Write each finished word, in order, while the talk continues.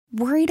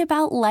Worried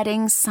about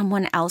letting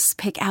someone else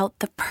pick out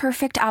the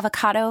perfect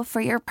avocado for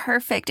your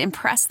perfect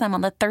impress them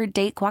on the third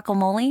date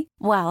guacamole?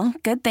 Well,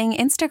 good thing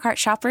Instacart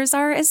shoppers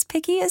are as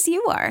picky as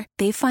you are.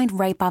 They find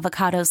ripe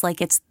avocados like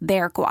it's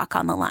their guac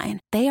on the line.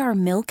 They are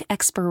milk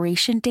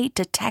expiration date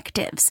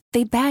detectives.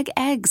 They bag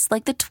eggs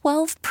like the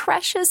 12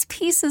 precious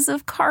pieces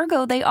of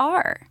cargo they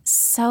are.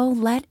 So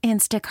let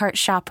Instacart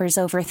shoppers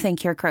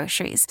overthink your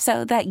groceries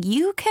so that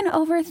you can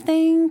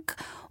overthink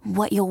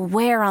what you'll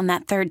wear on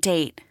that third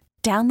date.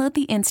 Download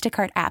the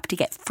Instacart app to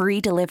get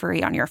free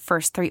delivery on your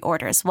first 3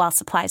 orders while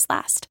supplies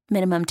last.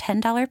 Minimum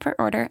 $10 per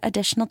order.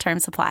 Additional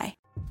terms apply.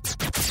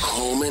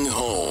 Home and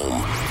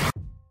Home.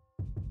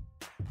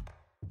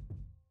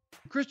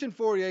 Christian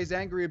Fourier is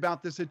angry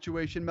about this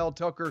situation. Mel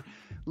Tucker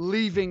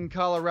leaving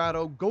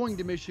Colorado, going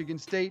to Michigan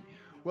State.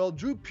 Well,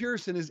 Drew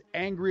Pearson is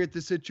angry at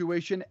the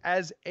situation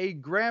as a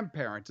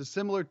grandparent. A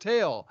similar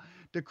tale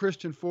to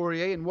Christian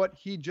Fourier and what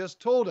he just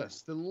told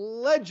us. The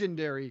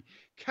legendary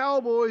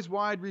Cowboys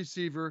wide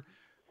receiver,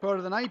 part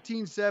of the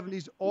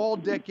 1970s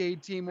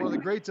all-decade team, one of the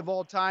greats of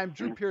all time.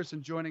 Drew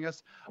Pearson joining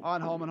us on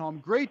Home and Home.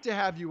 Great to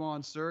have you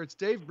on, sir. It's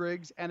Dave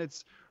Briggs and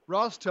it's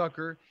Ross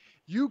Tucker.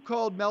 You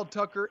called Mel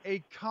Tucker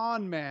a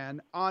con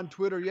man on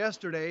Twitter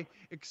yesterday.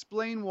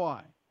 Explain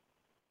why.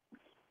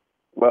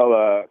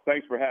 Well,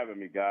 thanks for having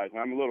me, guys.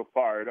 I'm a little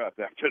fired up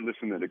after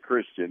listening to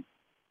Christian.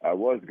 I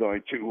was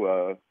going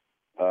to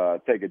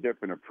take a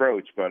different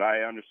approach, but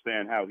I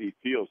understand how he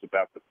feels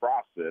about the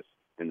process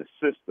and the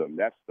system.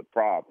 That's the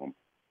problem.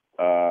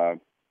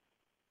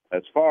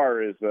 As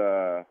far as,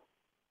 I'm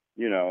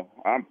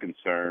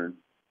concerned,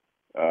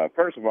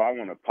 first of all, I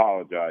want to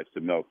apologize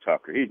to Mel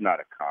Tucker. He's not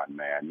a con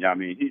man. I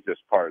mean, he's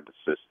just part of the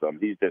system.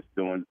 He's just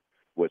doing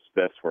what's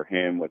best for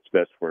him, what's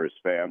best for his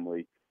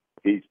family.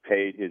 He's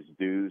paid his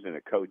dues in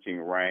the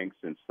coaching ranks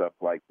and stuff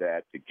like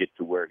that to get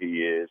to where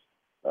he is,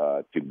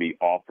 to be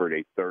offered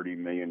a $30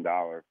 million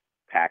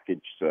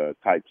package,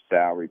 type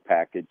salary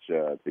package,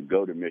 to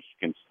go to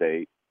Michigan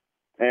State.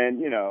 And,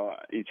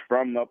 he's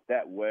from up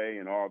that way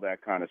and all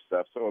that kind of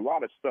stuff. So a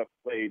lot of stuff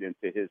played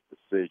into his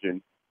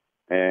decision.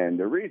 And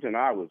the reason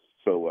I was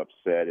so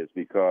upset is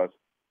because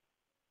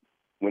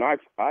when I'm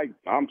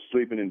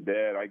sleeping in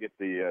bed, I get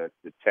the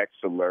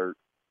text alert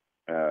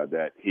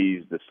that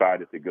he's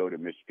decided to go to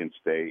Michigan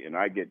State, and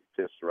I get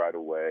pissed right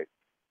away.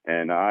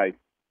 And I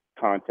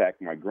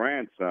contact my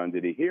grandson,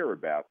 did he hear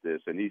about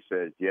this? And he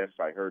says, yes,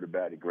 I heard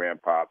about it,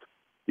 Grandpop.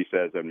 He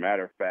says, as a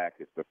matter of fact,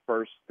 it's the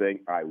first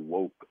thing I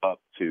woke up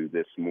to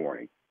this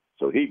morning.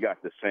 So he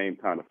got the same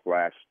kind of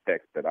flash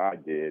text that I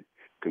did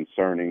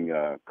concerning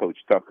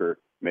Coach Tucker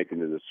making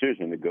the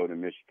decision to go to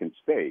Michigan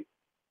State.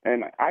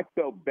 And I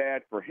felt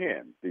bad for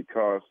him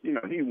because,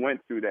 he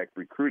went through that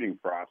recruiting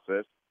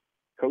process.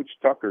 Coach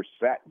Tucker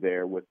sat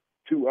there with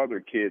 2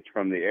 other kids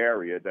from the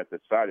area that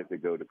decided to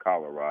go to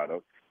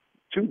Colorado,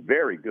 2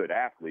 very good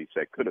athletes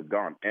that could have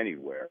gone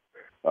anywhere,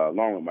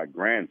 along with my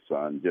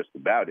grandson, just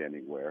about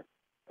anywhere.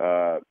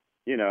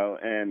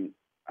 And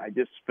I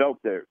just felt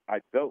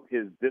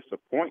his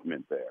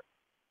disappointment there.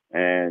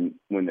 And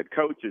when the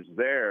coach is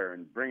there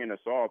and bringing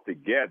us all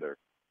together,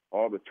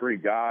 all the 3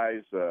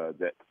 guys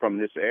that from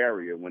this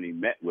area, when he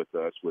met with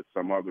us with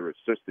some other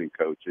assistant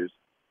coaches,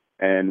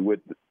 and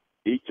with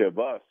each of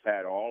us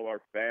had all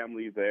our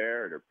family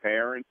there, their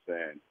parents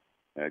and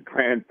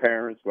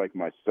grandparents like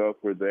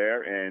myself were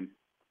there. And,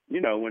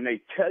 when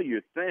they tell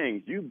you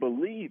things, you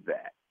believe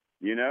that.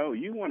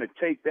 You want to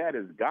take that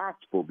as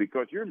gospel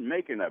because you're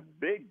making a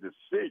big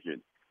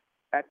decision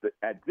at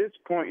this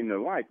point in their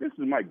life. This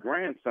is my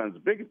grandson's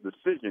biggest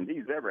decision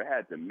he's ever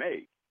had to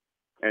make.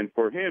 And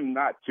for him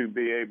not to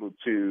be able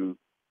to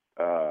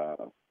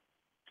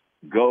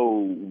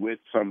go with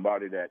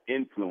somebody that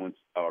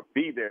influenced or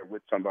be there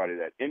with somebody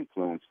that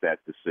influenced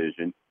that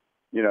decision,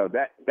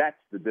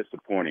 that's the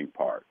disappointing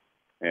part.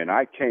 And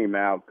I came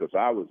out because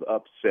I was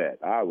upset.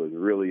 I was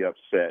really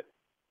upset.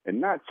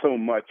 And not so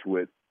much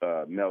with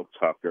Mel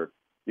Tucker.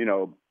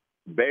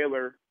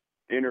 Baylor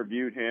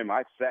interviewed him.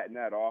 I sat in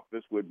that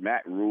office with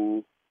Matt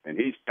Rule, and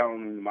he's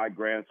telling my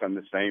grandson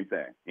the same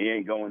thing. He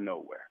ain't going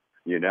nowhere,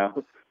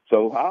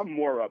 So I'm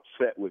more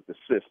upset with the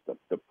system,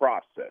 the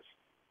process.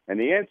 And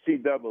the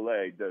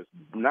NCAA does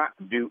not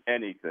do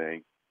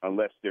anything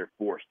unless they're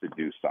forced to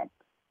do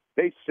something.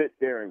 They sit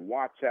there and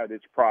watch how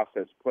this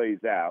process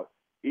plays out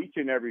each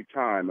and every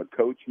time a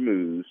coach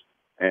moves,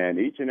 and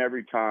each and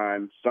every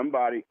time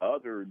somebody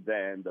other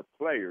than the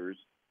players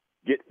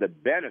get the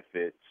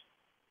benefits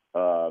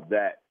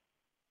that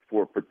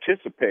for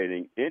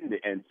participating in the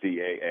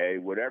NCAA,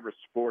 whatever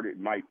sport it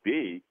might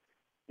be,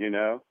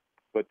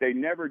 but they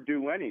never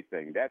do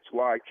anything. That's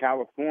why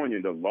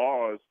California, the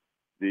laws,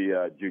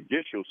 the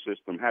judicial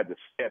system had to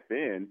step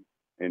in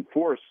and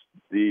force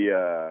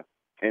the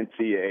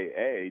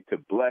NCAA to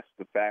bless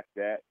the fact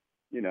that,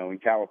 in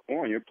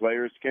California,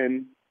 players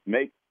can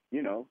make,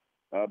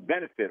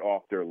 benefit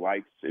off their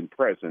likes and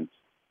presence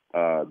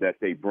that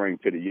they bring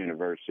to the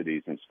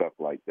universities and stuff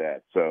like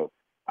that. So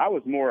I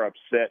was more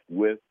upset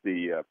with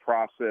the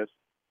process.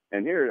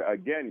 And here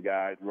again,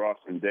 guys, Ross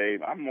and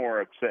Dave, I'm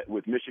more upset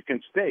with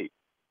Michigan State.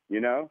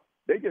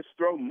 They just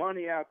throw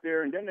money out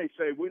there, and then they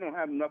say we don't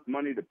have enough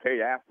money to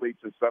pay athletes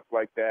and stuff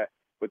like that.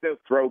 But they'll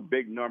throw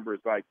big numbers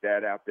like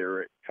that out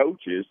there at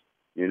coaches.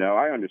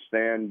 I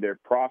understand their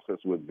process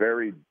was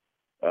very,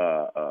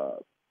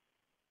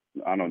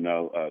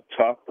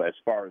 tough as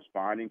far as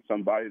finding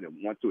somebody that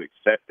wants to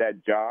accept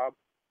that job.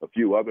 A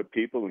few other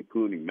people,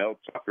 including Mel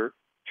Tucker,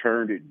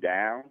 turned it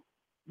down.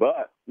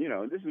 But,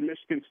 this is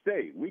Michigan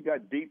State. We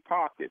got deep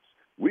pockets.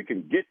 We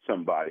can get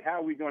somebody. How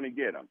are we going to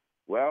get them?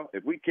 Well,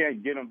 if we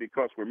can't get them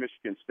because we're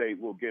Michigan State,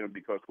 we'll get them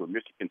because we're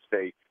Michigan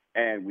State,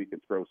 and we can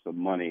throw some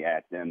money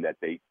at them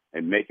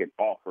and make an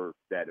offer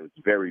that is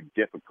very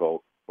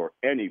difficult for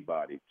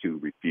anybody to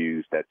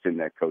refuse that's in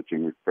that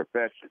coaching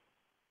profession.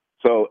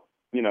 So,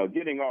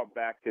 getting all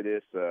back to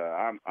this,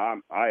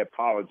 I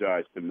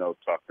apologize to Mel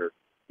Tucker.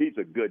 He's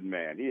a good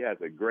man. He has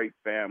a great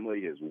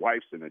family. His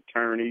wife's an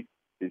attorney.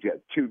 He's got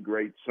 2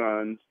 great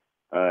sons,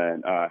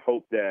 and I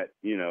hope that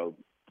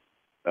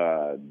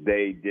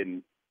they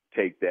didn't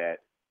take that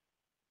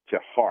to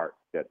heart,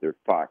 that their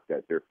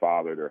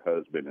father, their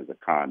husband, is a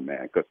con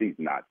man, because he's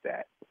not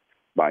that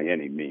by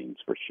any means,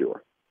 for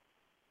sure.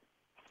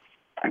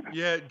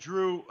 Yeah,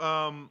 Drew.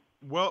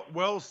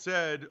 Well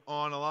said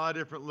on a lot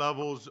of different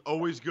levels.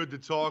 Always good to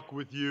talk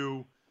with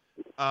you.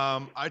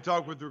 I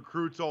talk with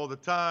recruits all the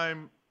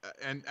time,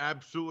 and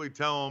absolutely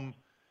tell them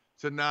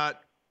to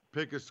not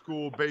pick a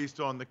school based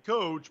on the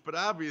coach, but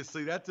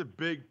obviously that's a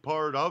big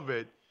part of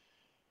it.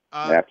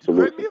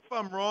 Absolutely. Correct me if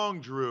I'm wrong,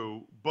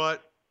 Drew,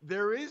 but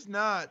there is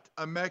not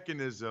a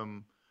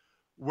mechanism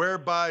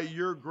whereby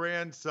your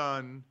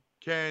grandson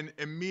can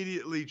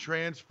immediately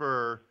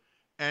transfer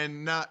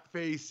and not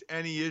face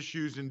any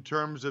issues in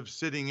terms of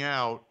sitting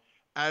out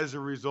as a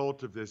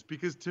result of this.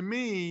 Because to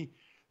me,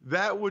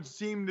 that would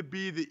seem to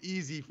be the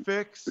easy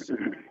fix,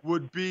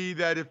 would be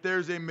that if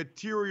there's a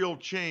material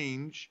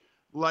change,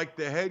 like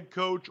the head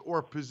coach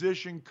or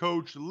position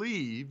coach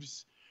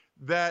leaves,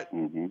 that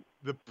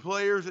the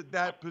players at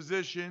that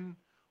position,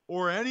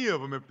 or any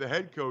of them if the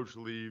head coach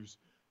leaves,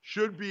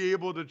 should be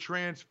able to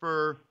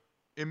transfer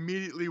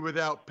immediately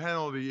without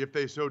penalty if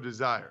they so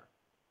desire.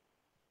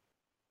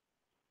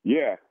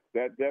 Yeah,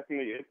 that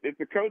definitely. If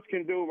the coach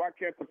can do it, why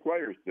can't the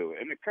players do it?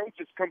 And the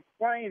coaches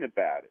complain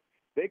about it.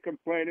 They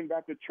complain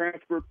about the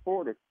transfer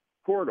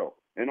portal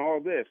and all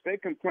this. They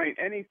complain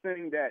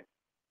anything that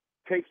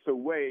takes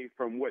away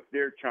from what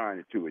they're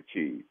trying to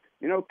achieve.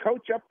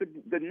 Coach up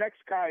the next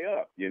guy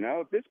up.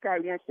 If this guy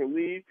wants to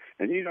leave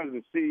and he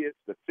doesn't see it's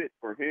the fit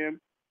for him,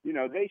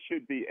 they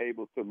should be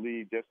able to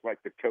leave just like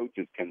the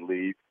coaches can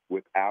leave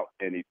without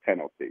any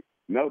penalty.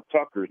 Mel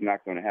Tucker's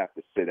not going to have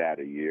to sit out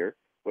a year.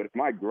 But if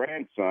my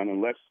grandson,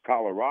 unless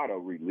Colorado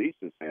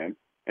releases him,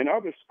 and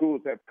other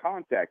schools have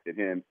contacted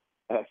him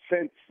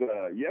since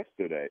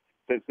yesterday,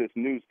 since this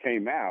news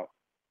came out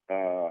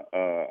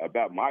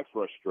about my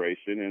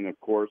frustration, and of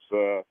course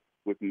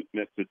with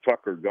Mr.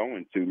 Tucker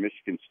going to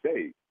Michigan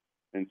State.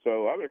 And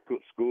so other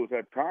schools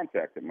have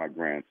contacted my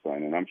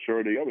grandson, and I'm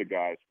sure the other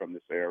guys from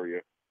this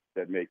area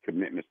that made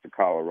commitments to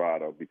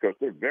Colorado, because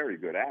they're very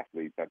good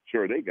athletes, I'm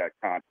sure they got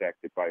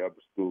contacted by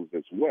other schools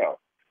as well.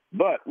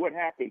 But what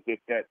happens if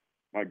that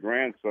my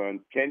grandson,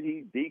 can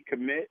he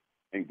decommit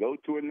and go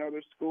to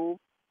another school?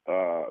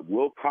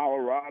 Will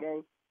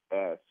Colorado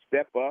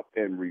step up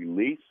and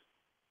release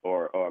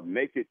or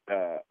make it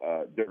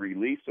the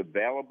release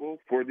available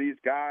for these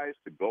guys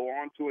to go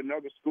on to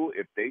another school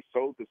if they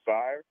so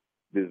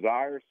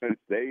desire, since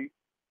a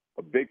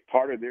big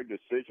part of their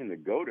decision to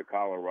go to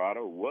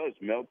Colorado was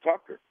Mel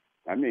Tucker.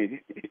 I mean,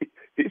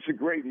 he's a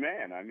great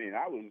man. I mean,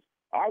 I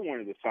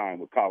wanted to sign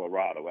with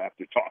Colorado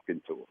after talking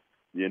to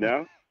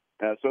him,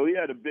 so he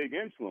had a big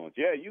influence.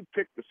 Yeah, you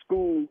pick the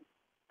school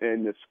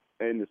and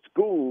the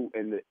school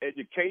and the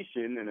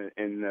education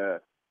and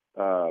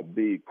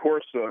the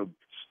course of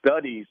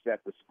studies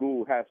that the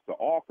school has to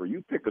offer.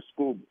 You pick a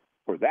school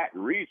for that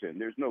reason.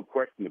 There's no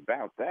question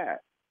about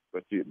that.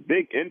 But the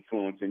big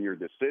influence in your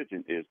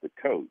decision is the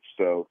coach.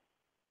 So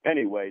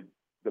anyway,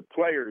 the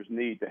players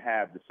need to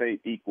have the same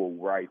equal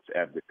rights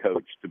as the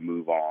coach to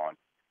move on.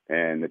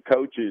 And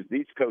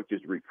these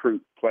coaches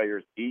recruit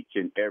players each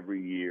and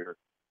every year.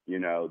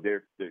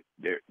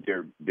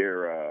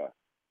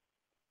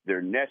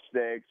 They're nest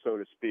eggs, so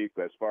to speak,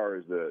 as far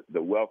as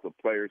the wealth of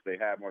players they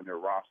have on their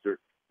roster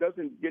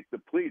doesn't get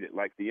depleted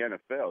like the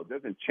NFL. It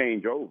doesn't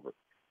change over.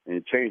 And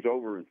it change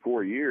over in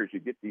 4 years. You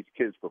get these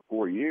kids for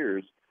 4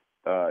 years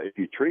if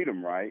you treat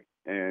them right,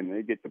 and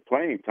they get the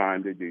playing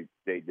time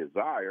they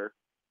desire.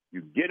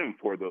 You get them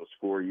for those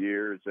 4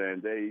 years,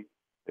 and they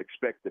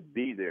expect to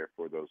be there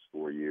for those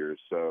 4 years.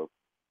 So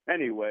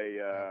anyway,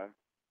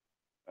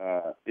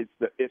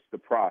 it's the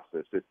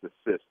process, it's the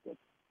system,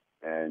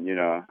 and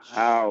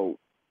how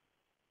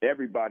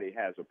everybody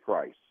has a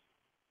price.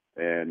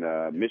 And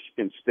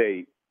Michigan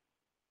State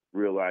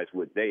realized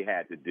what they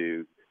had to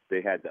do.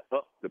 They had to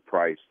up the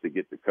price to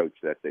get the coach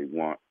that they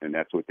want, and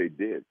that's what they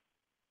did.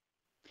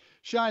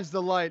 Shines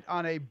the light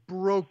on a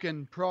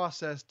broken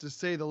process, to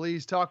say the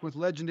least. Talking with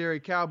legendary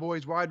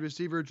Cowboys wide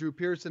receiver Drew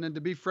Pearson. And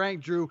to be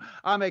frank, Drew,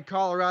 I'm a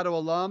Colorado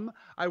alum.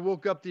 I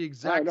woke up the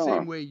exact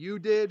same way you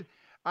did.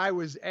 I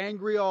was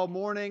angry all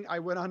morning. I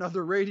went on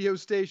other radio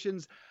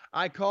stations.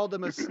 I called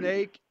him a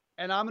snake.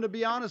 And I'm going to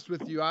be honest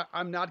with you.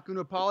 I'm not going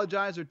to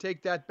apologize or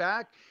take that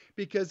back,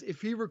 because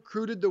if he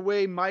recruited the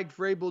way Mike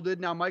Vrabel did,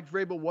 now Mike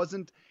Vrabel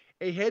wasn't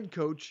a head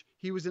coach.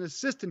 He was an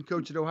assistant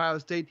coach at Ohio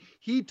State.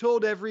 He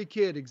told every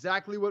kid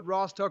exactly what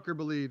Ross Tucker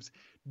believes.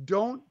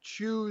 Don't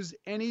choose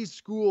any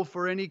school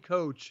for any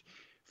coach.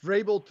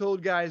 Vrabel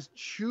told guys,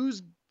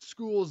 choose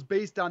schools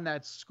based on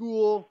that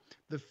school,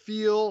 the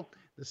feel,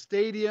 the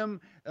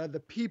stadium, the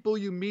people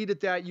you meet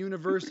at that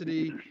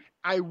university.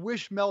 I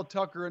wish Mel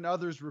Tucker and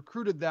others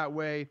recruited that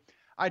way.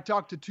 I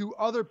talked to two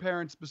other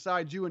parents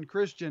besides you and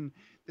Christian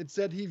that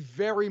said he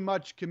very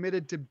much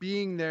committed to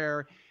being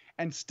there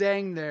and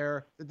staying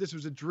there, that this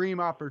was a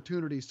dream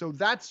opportunity. So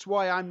that's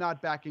why I'm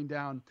not backing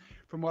down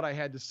from what I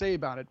had to say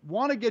about it.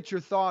 Want to get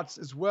your thoughts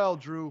as well,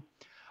 Drew,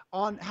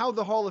 on how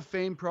the Hall of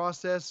Fame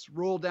process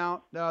rolled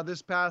out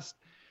this past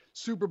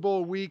Super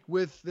Bowl week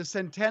with the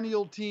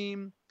Centennial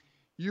team.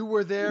 You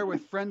were there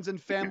with friends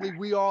and family.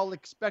 We all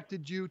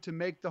expected you to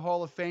make the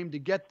Hall of Fame, to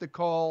get the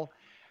call.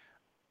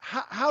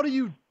 How do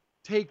you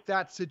take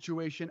that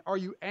situation? Are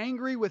you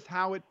angry with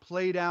how it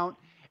played out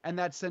and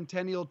that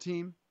Centennial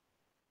team?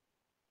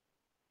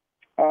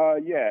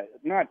 Yeah,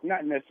 not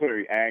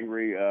necessarily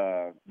angry,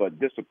 but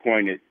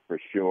disappointed for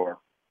sure.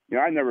 You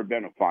know, I've never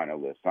been a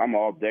finalist. I'm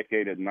all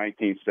decade of the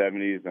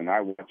 1970s, and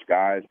I watch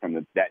guys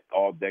from that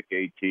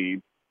all-decade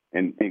team,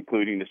 and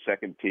including the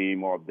second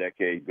team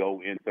all-decade,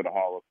 go into the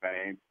Hall of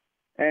Fame.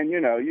 And, you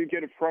know, you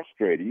get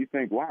frustrated. You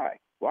think, why?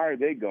 Why are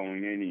they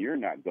going in and you're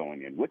not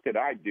going in? What did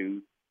I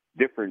do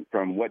different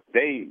from what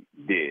they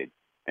did?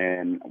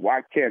 And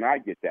why can't I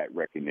get that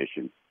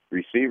recognition?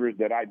 Receivers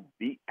that I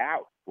beat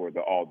out for the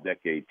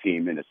all-decade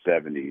team in the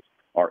 70s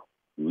are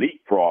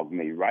leapfrogged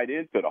me right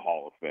into the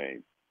Hall of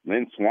Fame.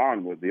 Lynn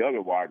Swann was the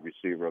other wide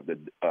receiver of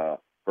the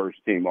first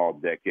team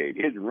all-decade.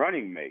 His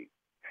running mate,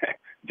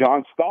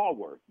 John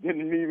Stallworth,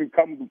 didn't even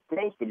come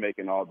close to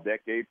making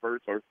all-decade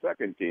first or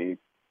second team,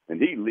 and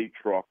he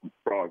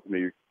leapfrogged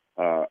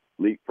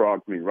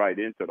me right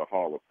into the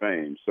Hall of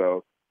Fame.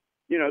 So,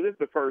 you know, this is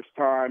the first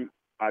time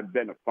I've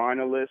been a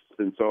finalist,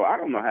 and so I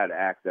don't know how to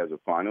act as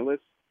a finalist.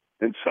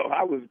 And so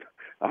I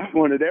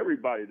wanted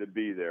everybody to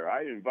be there.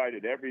 I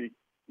invited every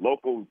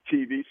local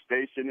TV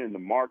station in the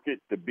market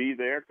to be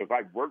there, because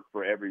I've worked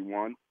for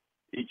everyone,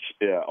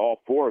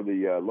 all four of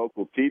the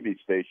local TV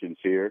stations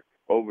here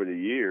over the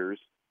years.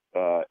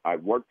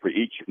 I've worked for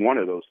each one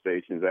of those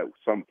stations at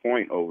some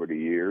point over the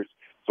years.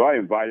 So I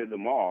invited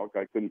them all.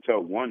 I couldn't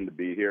tell one to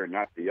be here and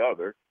not the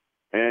other.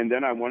 And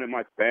then I wanted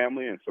my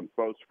family and some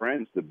close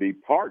friends to be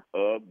part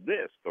of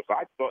this, because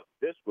I thought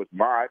this was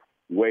my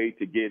way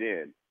to get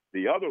in.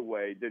 The other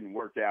way didn't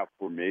work out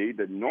for me.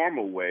 The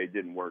normal way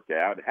didn't work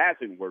out. It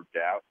hasn't worked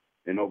out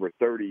in over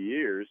 30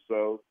 years.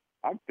 So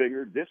I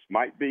figured this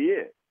might be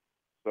it.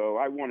 So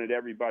I wanted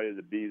everybody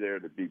to be there,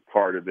 to be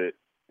part of it.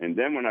 And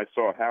then when I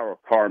saw Harold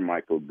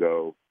Carmichael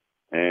go,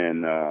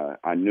 and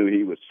I knew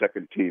he was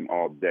second team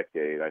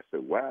all-decade, I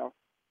said, wow,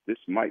 this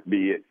might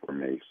be it for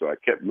me. So I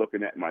kept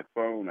looking at my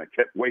phone. I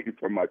kept waiting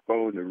for my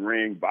phone to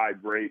ring,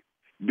 vibrate,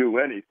 do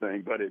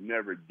anything, but it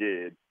never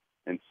did.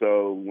 And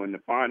so when the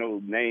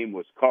final name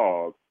was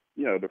called,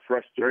 you know, the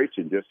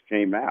frustration just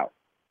came out,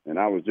 and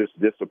I was just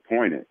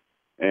disappointed.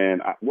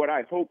 And what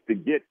I hope to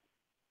get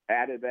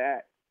out of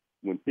that,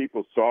 when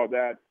people saw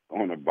that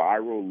on a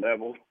viral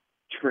level,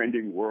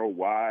 trending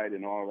worldwide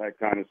and all that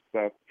kind of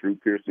stuff, Drew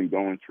Pearson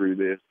going through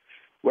this,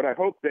 what I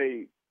hope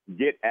they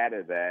get out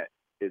of that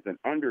is an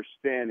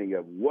understanding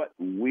of what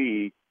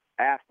we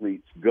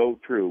athletes go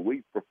through,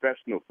 we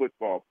professional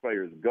football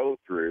players go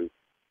through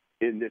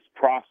in this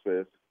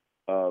process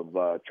of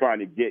trying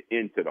to get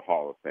into the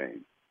Hall of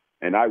Fame.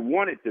 And I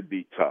want it to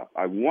be tough.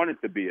 I want it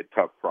to be a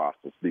tough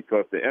process,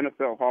 because the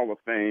NFL Hall of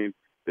Fame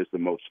is the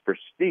most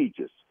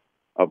prestigious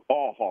of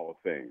all Hall of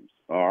Fames,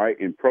 all right,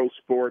 in pro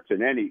sports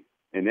and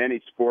in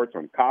any sports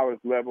on college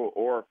level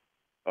or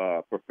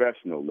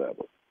professional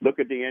level. Look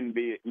at the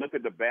NBA. Look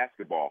at the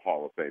Basketball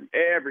Hall of Fame.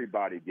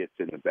 Everybody gets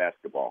in the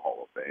Basketball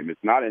Hall of Fame. It's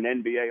not an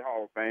NBA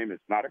Hall of Fame.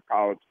 It's not a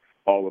college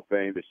Hall of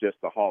Fame. It's just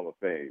the Hall of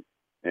Fame.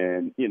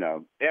 And, you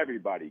know,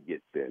 everybody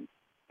gets in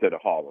to the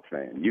Hall of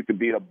Fame. You could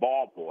be a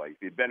ball boy. If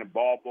you've been a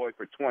ball boy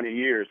for 20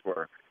 years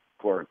for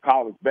a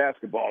college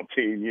basketball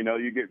team, you know,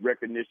 you get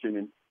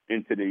recognition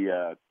into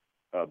the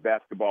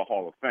Basketball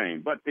Hall of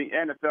Fame. But the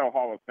NFL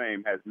Hall of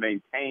Fame has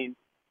maintained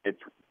its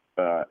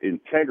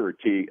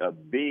integrity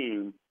of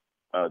being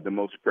the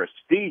most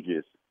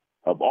prestigious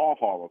of all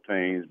Hall of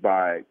Fames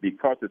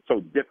because it's so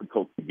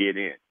difficult to get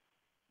in.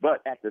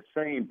 But at the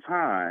same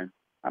time,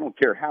 I don't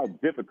care how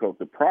difficult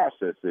the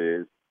process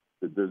is,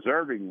 the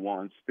deserving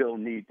ones still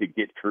need to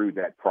get through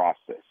that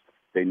process.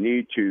 They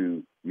need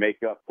to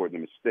make up for the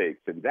mistakes.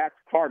 And that's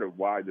part of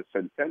why the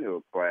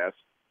Centennial class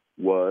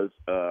was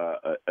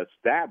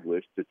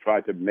established, to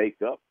try to make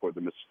up for the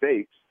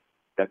mistakes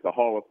that the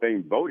Hall of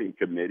Fame voting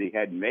committee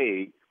had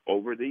made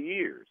over the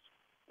years.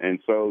 And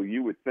so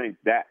you would think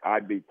that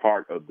I'd be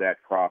part of that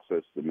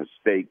process, the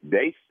mistake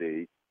they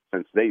see,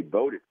 since they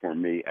voted for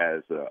me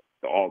as the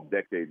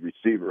all-decade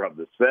receiver of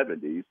the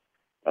 70s,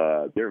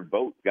 their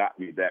vote got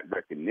me that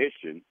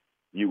recognition.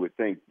 You would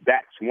think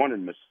that's one of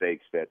the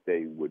mistakes that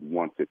they would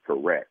want to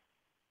correct.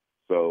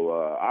 So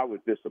I was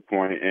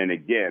disappointed. And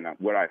again,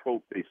 what I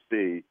hope they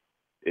see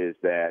is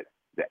that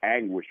the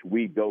anguish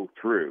we go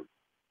through,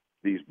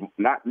 these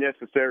not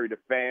necessarily the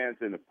fans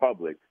and the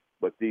public,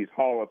 but these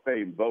Hall of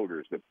Fame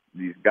voters,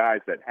 these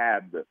guys that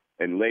have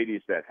and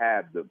ladies that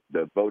have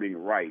the voting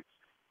rights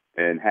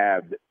and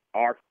have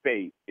our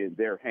fate in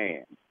their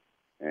hands.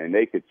 And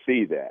they could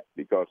see that,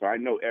 because I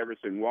know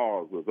Everson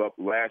Walls was up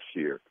last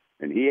year,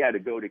 and he had to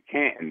go to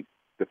Canton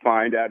to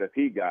find out if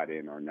he got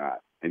in or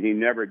not. And he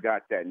never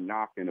got that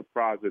knock in a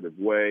positive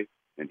way,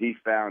 and he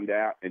found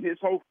out, and his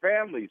whole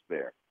family's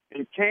there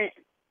in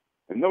Canton.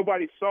 And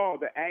nobody saw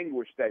the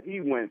anguish that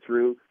he went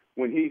through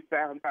when he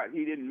found out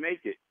he didn't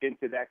make it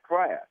into that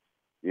class,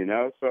 you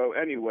know? So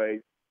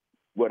anyway,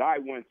 what I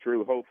went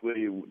through,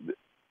 hopefully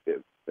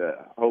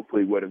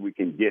what we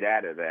can get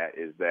out of that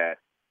is that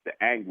the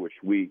anguish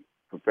we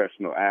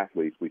professional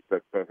athletes, we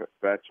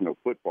professional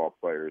football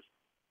players,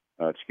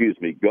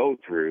 go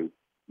through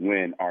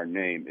when our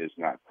name is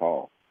not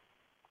called.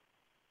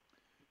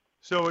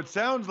 So it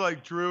sounds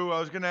like, Drew,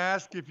 I was going to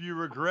ask if you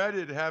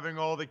regretted having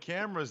all the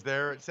cameras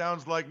there. It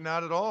sounds like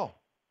not at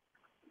all.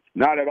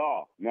 Not at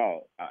all,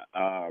 no.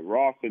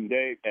 Ross and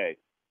Dave,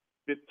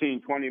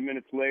 15, 20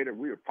 minutes later,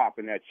 we were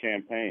popping that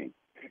champagne.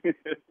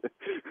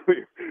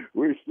 we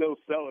were still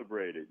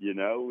celebrated, you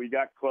know. We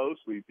got close.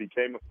 We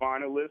became a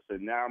finalist,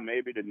 and now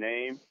maybe the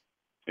name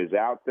is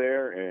out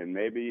there, and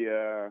maybe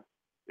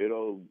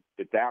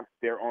it's out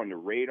there on the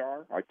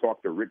radar. I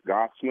talked to Rick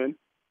Gossman,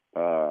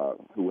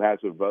 who has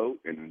a vote,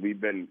 and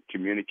we've been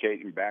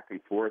communicating back and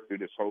forth through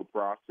this whole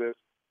process.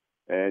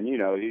 And, you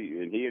know,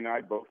 he and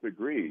I both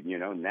agreed, you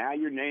know, now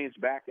your name's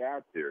back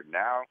out there.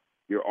 Now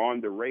you're on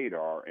the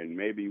radar, and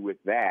maybe with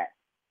that,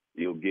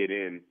 you'll get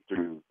in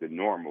through the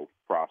normal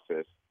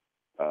process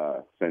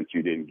since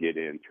you didn't get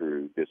in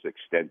through this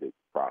extended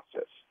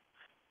process.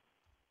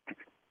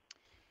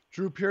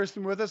 Drew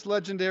Pearson with us,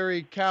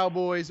 legendary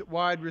Cowboys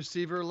wide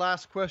receiver.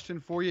 Last question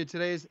for you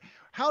today is,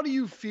 how do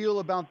you feel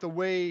about the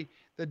way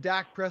the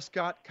Dak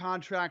Prescott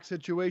contract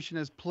situation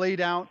has played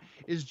out?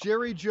 Is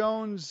Jerry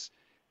Jones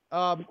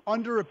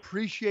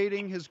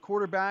underappreciating his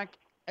quarterback?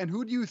 And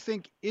who do you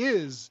think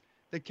is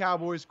the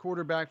Cowboys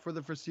quarterback for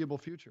the foreseeable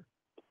future?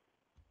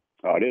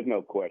 Oh, there's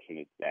no question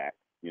it's Dak.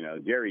 You know,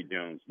 Jerry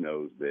Jones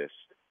knows this.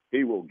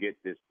 He will get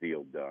this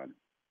deal done.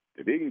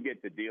 If he can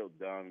get the deal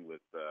done with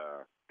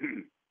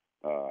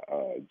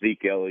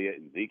Zeke Elliott,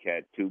 and Zeke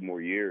had 2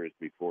 more years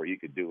before he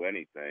could do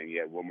anything. He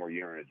had 1 more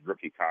year in his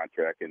rookie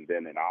contract and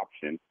then an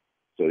option,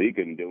 so he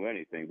couldn't do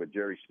anything. But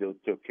Jerry still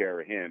took care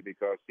of him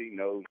because he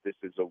knows this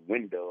is a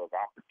window of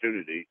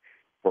opportunity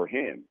for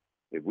him.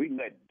 If we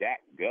let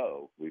Dak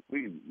go, if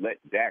we let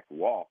Dak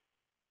walk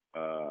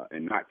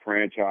and not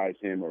franchise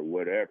him or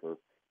whatever,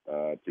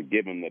 to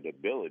give him the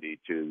ability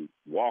to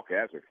walk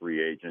as a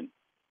free agent,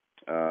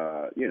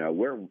 you know,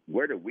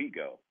 where do we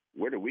go?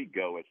 Where do we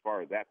go as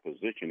far as that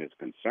position is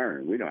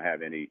concerned? We don't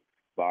have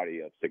anybody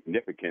of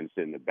significance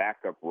in the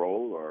backup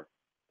role or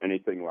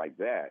anything like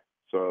that.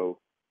 So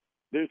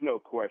there's no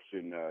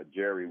question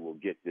Jerry will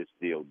get this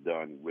deal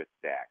done with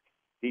Dak.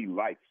 He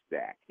likes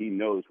Dak. He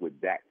knows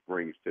what Dak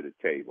brings to the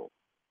table.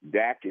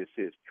 Dak is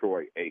his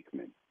Troy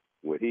Aikman.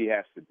 What he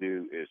has to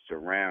do is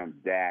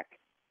surround Dak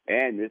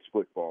and this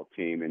football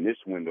team in this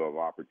window of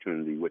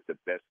opportunity with the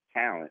best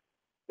talent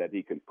that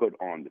he can put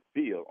on the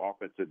field,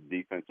 offensive,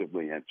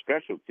 defensively, and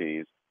special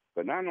teams.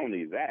 But not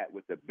only that,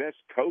 with the best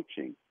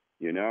coaching.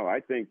 You know, I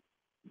think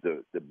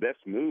the best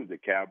move the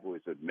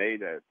Cowboys have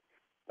made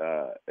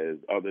is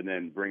other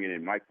than bringing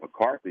in Mike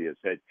McCarthy as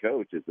head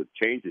coach, is the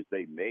changes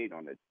they made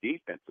on the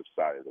defensive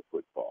side of the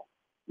football.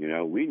 You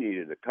know, we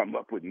needed to come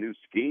up with new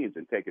schemes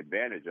and take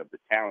advantage of the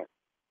talent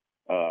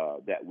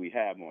that we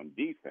have on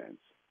defense.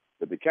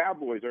 But the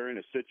Cowboys are in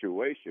a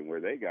situation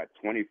where they got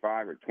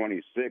 25 or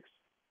 26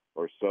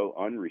 or so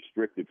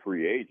unrestricted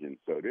free agents.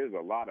 So there's a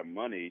lot of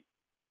money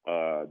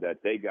that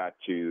they got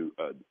to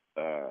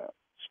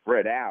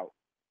spread out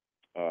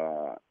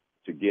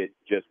to get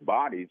just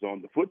bodies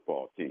on the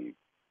football team.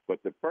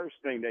 But the first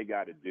thing they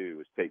got to do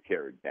is take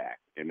care of Dak,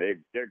 and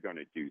they're going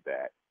to do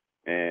that.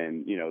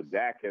 And, you know,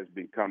 Dak has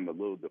become a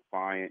little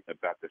defiant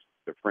about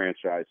the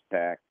franchise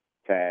tag,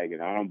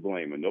 and I don't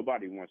blame him.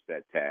 Nobody wants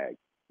that tag,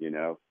 you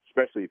know,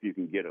 especially if you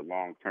can get a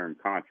long-term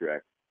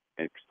contract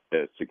and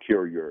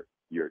secure your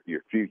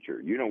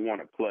future. You don't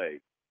want to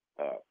play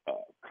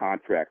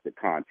contract to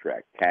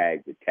contract,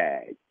 tag to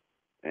tag.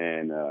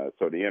 And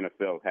so the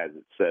NFL has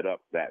it set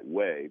up that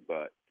way.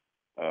 But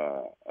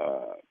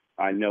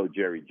I know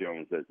Jerry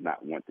Jones does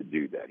not want to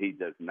do that. He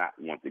does not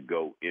want to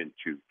go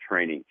into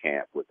training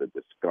camp with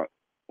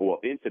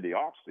into the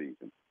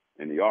off-season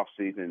and the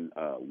off-season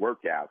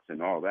workouts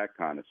and all that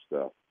kind of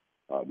stuff,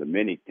 the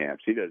mini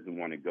camps. He doesn't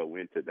want to go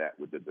into that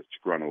with the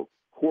disgruntled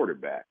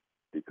quarterback,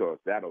 because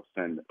that'll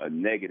send a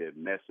negative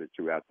message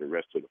throughout the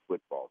rest of the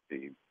football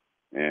team.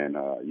 And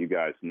you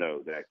guys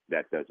know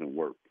that doesn't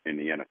work in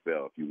the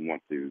NFL.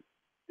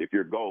 If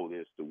your goal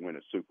is to win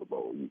a Super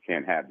Bowl, you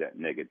can't have that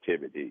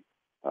negativity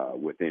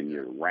within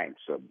your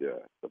ranks of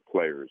the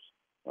players.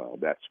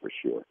 That's for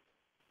sure.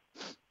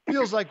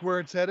 Feels like where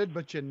it's headed,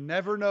 but you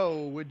never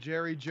know with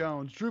Jerry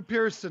Jones. Drew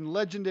Pearson,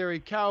 legendary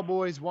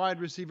Cowboys wide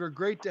receiver.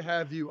 Great to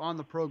have you on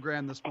the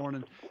program this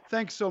morning.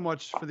 Thanks so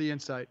much for the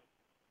insight.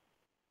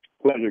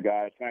 Pleasure,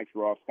 guys. Thanks,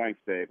 Ross. Thanks,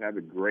 Dave. Have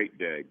a great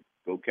day.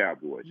 Go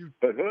Cowboys.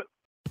 Hood, hood.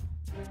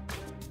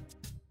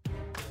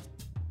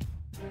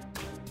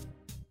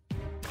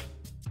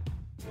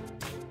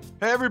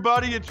 Hey,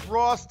 everybody, it's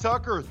Ross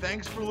Tucker.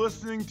 Thanks for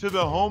listening to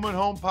the Home and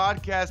Home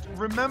podcast.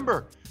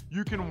 Remember,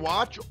 you can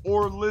watch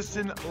or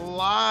listen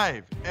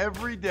live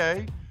every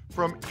day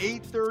from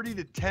 8:30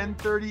 to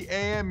 10:30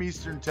 a.m.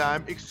 Eastern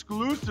Time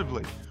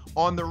exclusively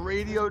on the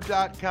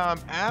radio.com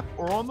app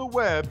or on the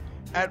web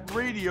at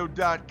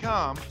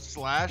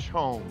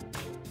radio.com/home.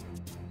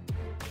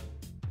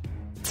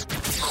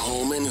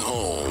 Home and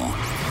Home.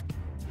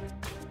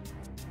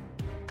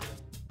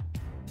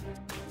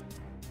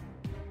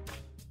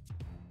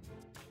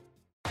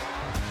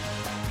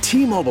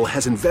 T-Mobile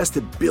has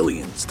invested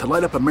billions to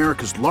light up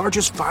America's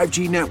largest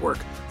 5G network,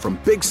 from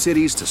big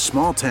cities to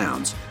small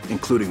towns,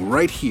 including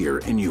right here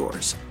in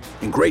yours.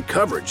 And great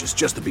coverage is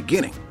just the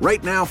beginning.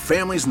 Right now,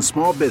 families and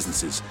small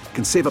businesses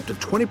can save up to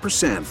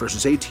 20%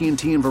 versus AT&T and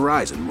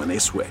Verizon when they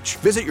switch.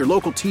 Visit your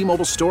local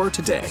T-Mobile store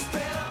today.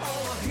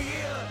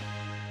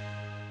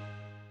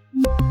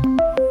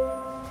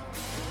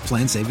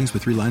 Plan savings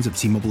with 3 lines of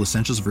T-Mobile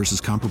Essentials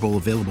versus comparable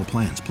available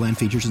plans. Plan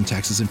features and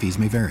taxes and fees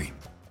may vary.